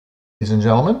Ladies and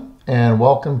gentlemen, and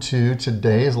welcome to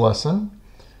today's lesson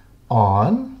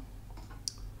on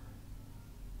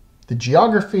the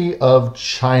geography of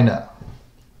China.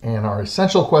 And our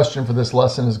essential question for this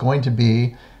lesson is going to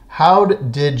be, how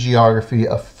did geography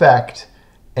affect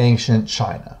ancient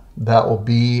China? That will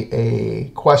be a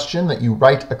question that you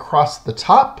write across the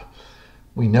top.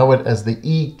 We know it as the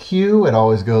EQ. It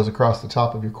always goes across the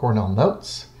top of your Cornell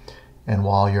notes. And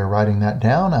while you're writing that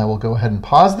down, I will go ahead and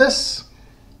pause this.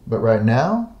 But right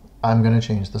now, I'm going to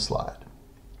change the slide.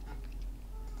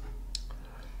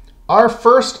 Our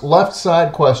first left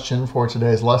side question for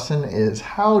today's lesson is,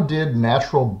 how did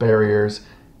natural barriers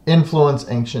influence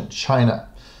ancient China?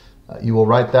 You will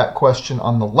write that question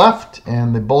on the left,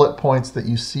 and the bullet points that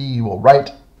you see you will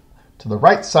write to the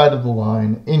right side of the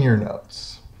line in your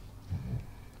notes.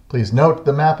 Please note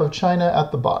the map of China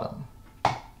at the bottom.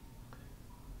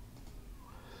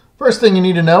 First thing you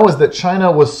need to know is that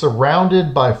China was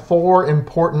surrounded by 4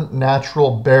 important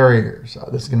natural barriers.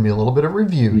 This is going to be a little bit of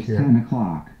review here. It's 10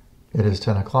 o'clock. It is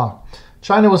 10 o'clock.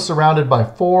 China was surrounded by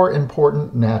 4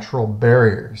 important natural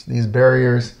barriers. These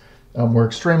barriers were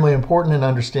extremely important in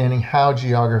understanding how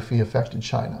geography affected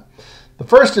China. The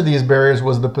first of these barriers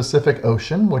was the Pacific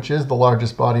Ocean, which is the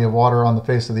largest body of water on the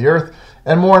face of the earth.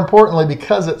 And more importantly,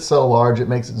 because it's so large, it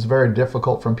makes it very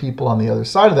difficult for people on the other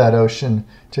side of that ocean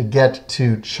to get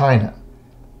to China.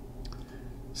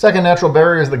 Second natural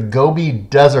barrier is the Gobi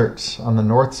Desert on the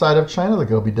north side of China. The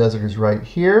Gobi Desert is right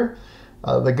here.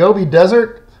 The Gobi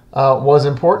Desert was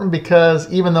important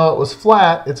because even though it was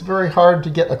flat, it's very hard to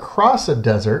get across a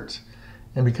desert.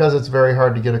 And because it's very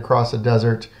hard to get across a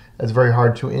desert, it's very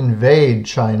hard to invade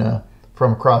China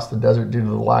from across the desert due to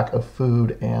the lack of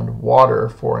food and water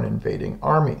for an invading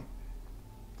army.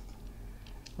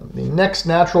 The next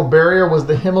natural barrier was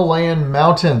the Himalayan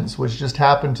mountains, which just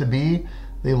happened to be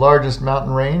the largest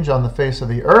mountain range on the face of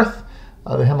the earth.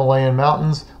 The Himalayan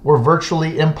mountains were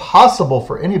virtually impossible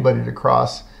for anybody to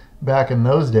cross back in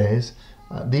those days.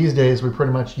 These days we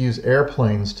pretty much use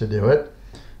airplanes to do it.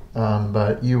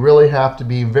 But you really have to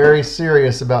be very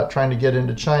serious about trying to get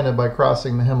into China by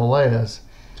crossing the Himalayas.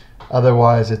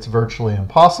 Otherwise, it's virtually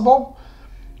impossible.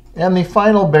 And the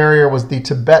final barrier was the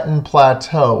Tibetan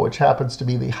Plateau, which happens to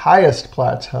be the highest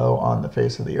plateau on the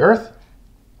face of the earth.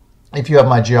 If you have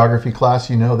my geography class,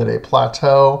 you know that a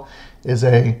plateau is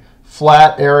a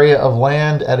flat area of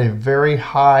land at a very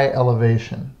high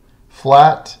elevation.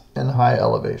 Flat and high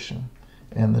elevation.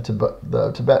 And the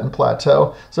Tibetan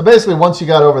Plateau. So basically, once you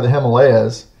got over the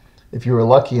Himalayas, if you were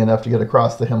lucky enough to get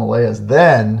across the Himalayas,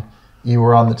 then you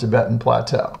were on the Tibetan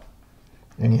Plateau.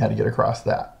 And you had to get across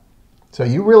that. So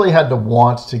you really had to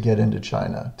want to get into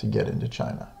China to get into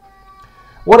China.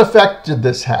 What effect did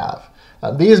this have?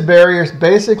 These barriers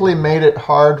basically made it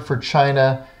hard for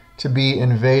China to be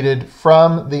invaded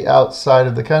from the outside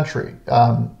of the country.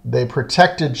 They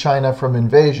protected China from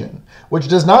invasion, which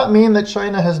does not mean that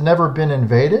China has never been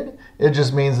invaded. It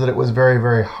just means that it was very,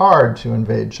 very hard to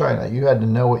invade China. You had to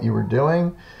know what you were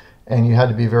doing, and you had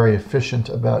to be very efficient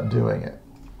about doing it.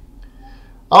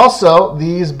 Also,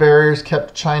 these barriers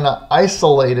kept China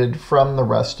isolated from the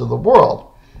rest of the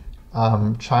world.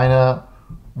 China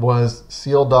was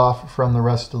sealed off from the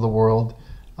rest of the world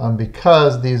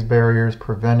because these barriers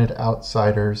prevented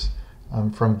outsiders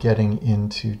from getting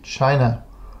into China,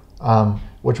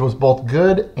 which was both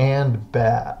good and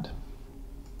bad.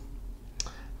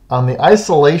 The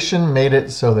isolation made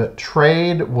it so that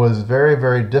trade was very,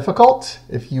 very difficult.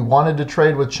 If you wanted to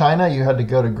trade with China, you had to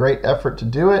go to great effort to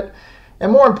do it.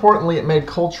 And more importantly, it made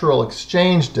cultural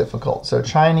exchange difficult. So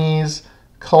Chinese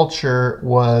culture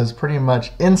was pretty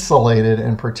much insulated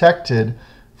and protected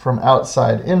from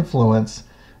outside influence.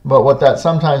 But what that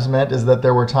sometimes meant is that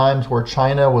there were times where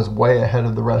China was way ahead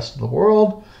of the rest of the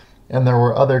world, and there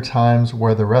were other times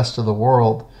where the rest of the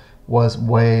world was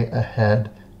way ahead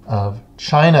of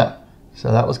China.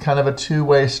 So that was kind of a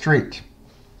two-way street.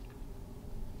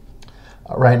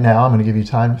 Right now, I'm going to give you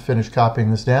time to finish copying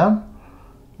this down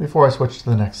before I switch to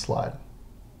the next slide.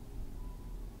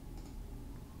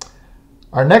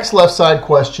 Our next left side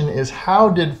question is, how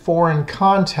did foreign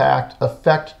contact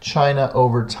affect China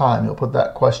over time? You'll put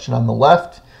that question on the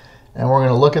left, and we're going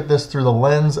to look at this through the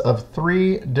lens of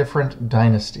 3 different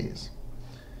dynasties.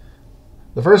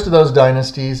 The first of those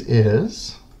dynasties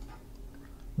is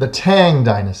the Tang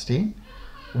dynasty,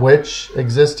 which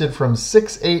existed from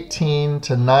 618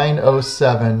 to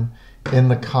 907 in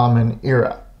the Common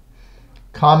Era.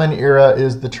 Common Era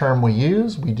is the term we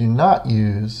use. We do not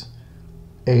use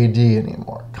AD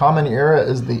anymore. Common Era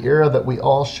is the era that we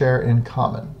all share in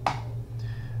common.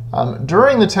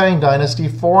 During the Tang Dynasty,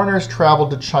 foreigners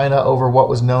traveled to China over what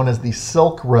was known as the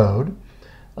Silk Road.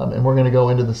 And we're going to go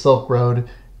into the Silk Road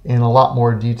in a lot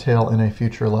more detail in a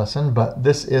future lesson. But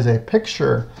this is a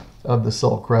picture of the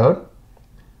Silk Road.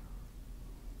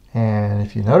 And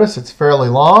if you notice, it's fairly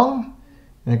long,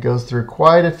 and it goes through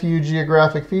quite a few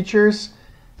geographic features,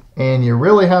 and you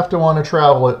really have to want to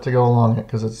travel it to go along it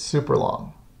because it's super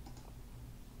long.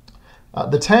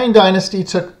 The Tang dynasty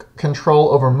took control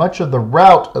over much of the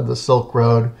route of the Silk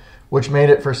Road, which made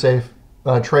it for safe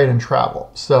trade and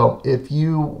travel. So if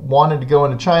you wanted to go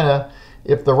into China,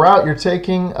 if the route you're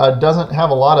taking doesn't have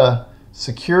a lot of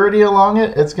security along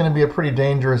it, it's going to be a pretty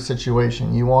dangerous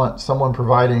situation. You want someone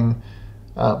providing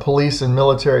police and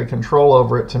military control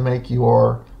over it to make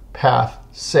your path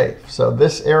safe. So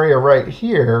this area right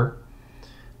here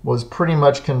was pretty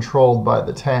much controlled by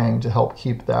the Tang to help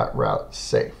keep that route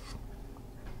safe.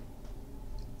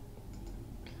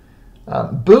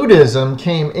 Buddhism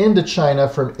came into China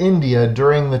from India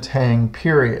during the Tang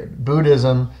period.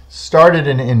 Buddhism started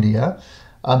in India.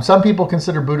 Some people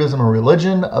consider Buddhism a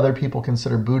religion. Other people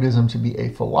consider Buddhism to be a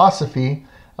philosophy.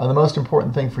 The most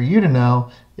important thing for you to know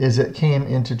is it came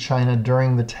into China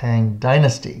during the Tang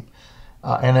dynasty.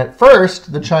 And at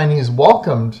first, the Chinese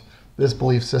welcomed this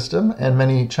belief system, and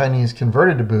many Chinese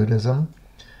converted to Buddhism.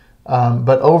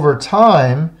 But over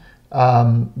time,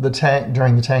 during the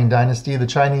Tang dynasty, the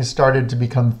Chinese started to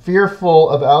become fearful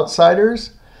of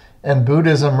outsiders, and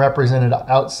Buddhism represented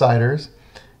outsiders.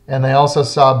 And they also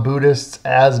saw Buddhists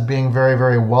as being very,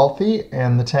 very wealthy,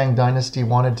 and the Tang dynasty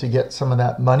wanted to get some of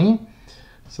that money.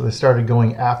 So they started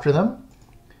going after them.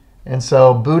 And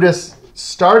so Buddhists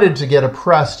started to get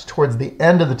oppressed towards the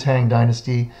end of the Tang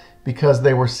dynasty because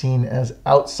they were seen as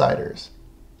outsiders.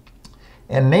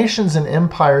 And nations and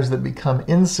empires that become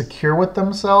insecure with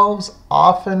themselves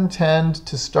often tend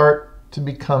to start to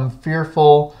become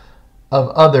fearful of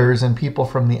others and people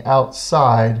from the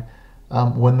outside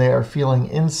when they are feeling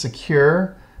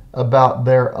insecure about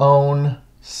their own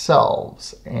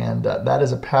selves. And that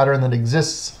is a pattern that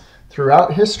exists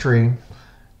throughout history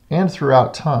and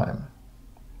throughout time.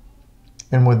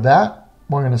 And with that,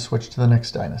 we're going to switch to the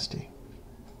next dynasty.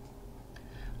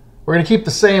 We're going to keep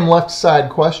the same left side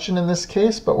question in this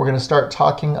case, but we're going to start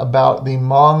talking about the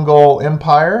Mongol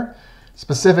Empire,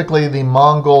 specifically the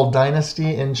Mongol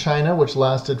dynasty in China, which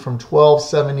lasted from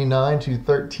 1279 to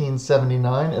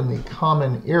 1379 in the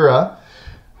Common Era.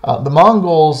 The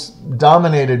Mongols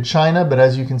dominated China, but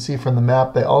as you can see from the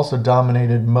map, they also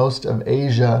dominated most of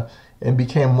Asia and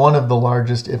became one of the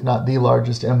largest, if not the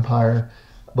largest, empire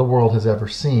the world has ever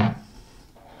seen.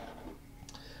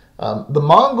 The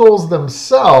Mongols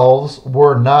themselves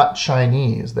were not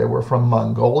Chinese. They were from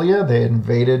Mongolia. They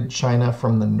invaded China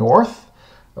from the north.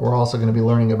 We're also going to be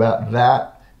learning about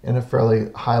that in a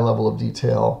fairly high level of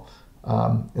detail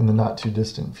in the not too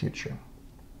distant future.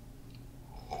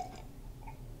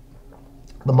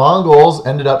 The Mongols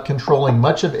ended up controlling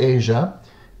much of Asia,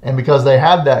 and because they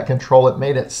had that control, it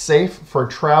made it safe for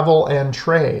travel and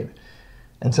trade.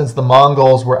 And since the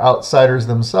Mongols were outsiders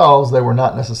themselves, they were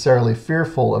not necessarily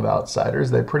fearful of outsiders.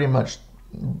 They pretty much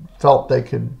felt they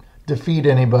could defeat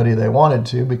anybody they wanted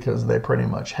to because they pretty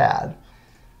much had.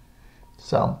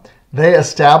 So they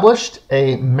established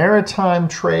a maritime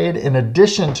trade in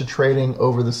addition to trading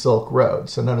over the Silk Road.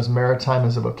 So notice maritime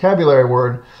is a vocabulary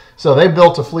word. So they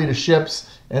built a fleet of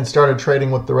ships and started trading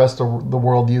with the rest of the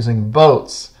world using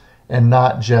boats and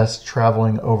not just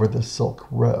traveling over the Silk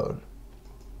Road.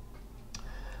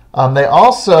 They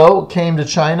also came to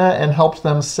China and helped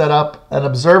them set up an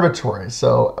observatory.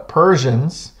 So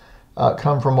Persians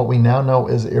come from what we now know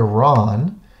as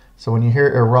Iran. So when you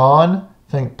hear Iran,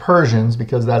 think Persians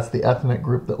because that's the ethnic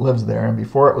group that lives there. And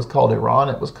before it was called Iran,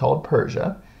 it was called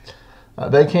Persia.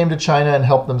 They came to China and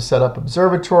helped them set up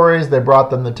observatories. They brought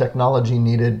them the technology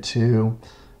needed to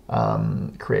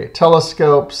create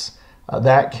telescopes.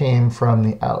 That came from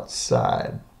the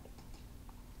outside.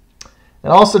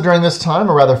 And also during this time,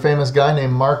 a rather famous guy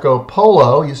named Marco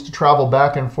Polo used to travel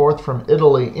back and forth from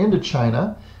Italy into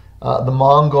China. The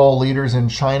Mongol leaders in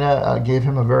China gave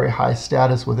him a very high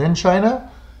status within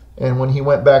China. And when he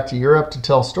went back to Europe to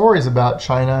tell stories about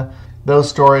China, those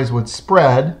stories would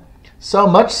spread. So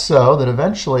much so that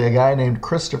eventually a guy named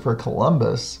Christopher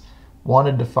Columbus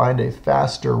wanted to find a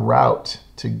faster route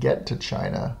to get to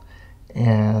China.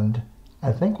 And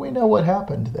I think we know what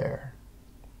happened there.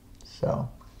 So,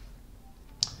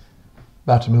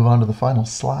 about to move on to the final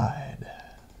slide.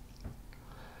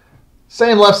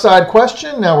 Same left side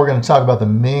question. Now we're going to talk about the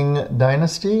Ming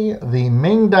Dynasty. The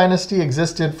Ming Dynasty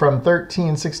existed from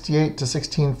 1368 to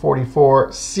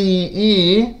 1644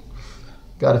 CE.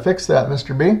 Got to fix that,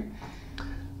 Mr. B.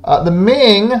 The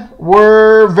Ming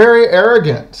were very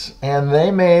arrogant, and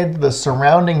they made the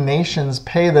surrounding nations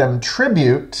pay them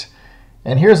tribute.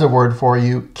 And here's a word for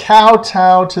you: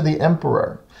 kowtow to the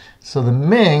emperor. So the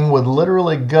Ming would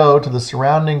literally go to the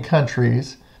surrounding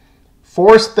countries,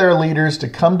 force their leaders to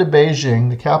come to Beijing,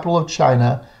 the capital of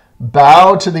China,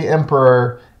 bow to the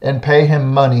emperor, and pay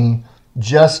him money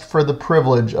just for the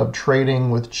privilege of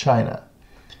trading with China.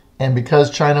 And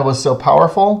because China was so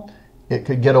powerful, it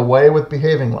could get away with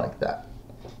behaving like that.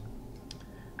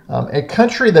 A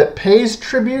country that pays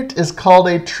tribute is called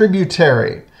a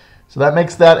tributary. So that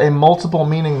makes that a multiple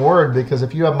meaning word, because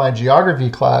if you have my geography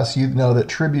class, you'd know that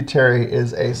tributary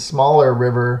is a smaller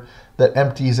river that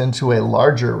empties into a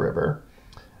larger river.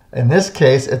 In this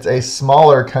case, it's a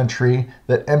smaller country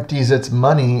that empties its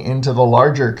money into the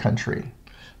larger country.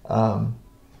 The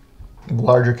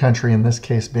larger country in this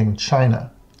case being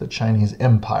China, the Chinese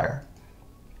Empire.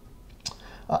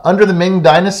 Under the Ming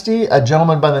Dynasty, a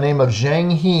gentleman by the name of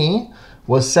Zheng He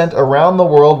was sent around the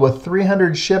world with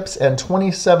 300 ships and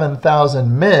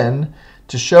 27,000 men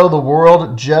to show the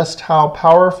world just how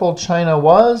powerful China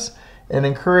was and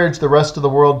encourage the rest of the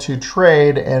world to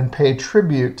trade and pay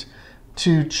tribute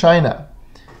to China.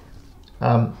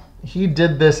 He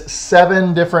did this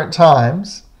 7 different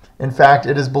times. In fact,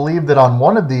 it is believed that on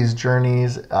one of these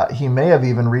journeys, he may have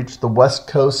even reached the west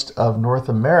coast of North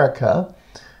America,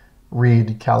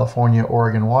 read California,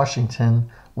 Oregon, Washington,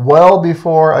 well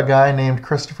before a guy named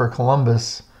Christopher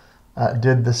Columbus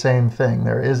did the same thing.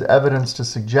 There is evidence to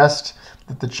suggest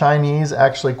that the Chinese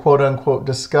actually, quote unquote,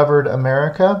 discovered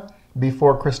America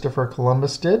before Christopher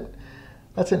Columbus did.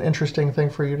 That's an interesting thing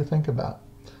for you to think about.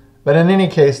 But in any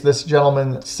case, this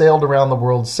gentleman sailed around the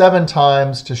world 7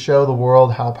 times to show the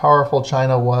world how powerful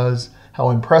China was, how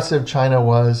impressive China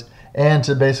was, and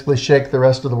to basically shake the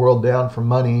rest of the world down for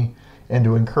money and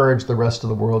to encourage the rest of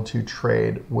the world to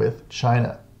trade with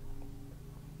China.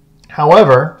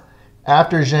 However,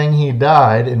 after Zheng He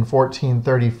died in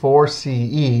 1434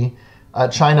 CE,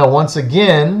 China once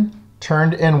again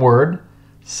turned inward,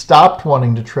 stopped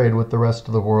wanting to trade with the rest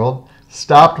of the world,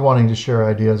 stopped wanting to share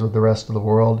ideas with the rest of the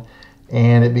world,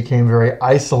 and it became very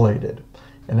isolated.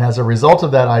 And as a result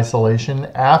of that isolation,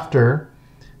 after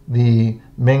the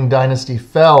Ming Dynasty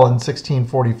fell in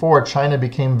 1644, China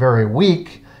became very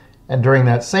weak. And during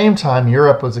that same time,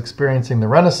 Europe was experiencing the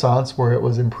Renaissance, where it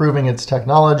was improving its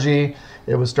technology,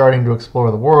 it was starting to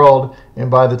explore the world, and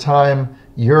by the time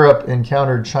Europe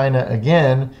encountered China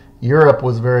again, Europe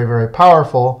was very, very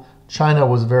powerful, China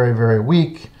was very, very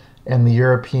weak, and the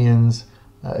Europeans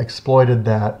exploited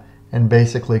that and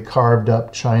basically carved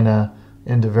up China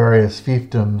into various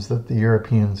fiefdoms that the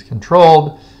Europeans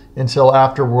controlled until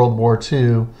after World War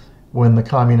II, when the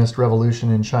Communist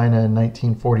Revolution in China in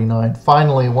 1949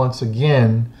 finally once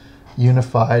again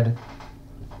unified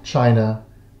China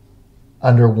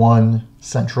under one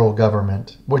central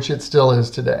government, which it still is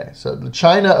today. So the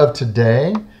China of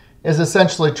today is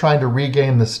essentially trying to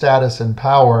regain the status and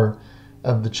power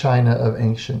of the China of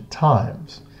ancient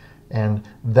times. And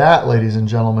that, ladies and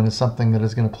gentlemen, is something that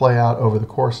is going to play out over the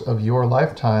course of your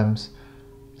lifetimes.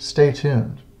 Stay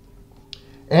tuned.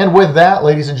 And with that,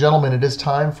 ladies and gentlemen, it is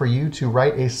time for you to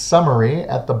write a summary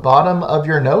at the bottom of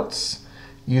your notes.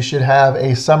 You should have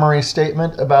a summary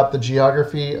statement about the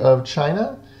geography of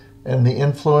China and the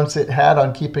influence it had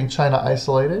on keeping China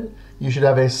isolated. You should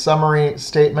have a summary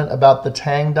statement about the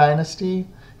Tang dynasty.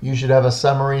 You should have a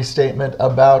summary statement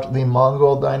about the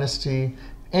Mongol dynasty.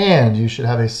 And you should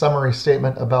have a summary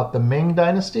statement about the Ming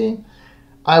dynasty.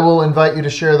 I will invite you to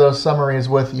share those summaries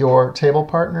with your table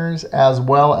partners as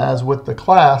well as with the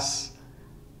class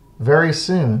very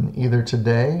soon, either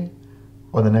today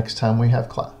or the next time we have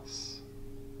class.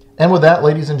 And with that,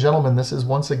 ladies and gentlemen, this is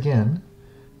once again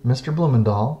Mr.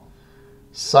 Blumendahl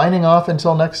signing off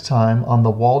until next time on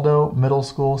the Waldo Middle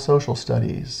School Social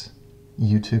Studies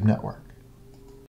YouTube network.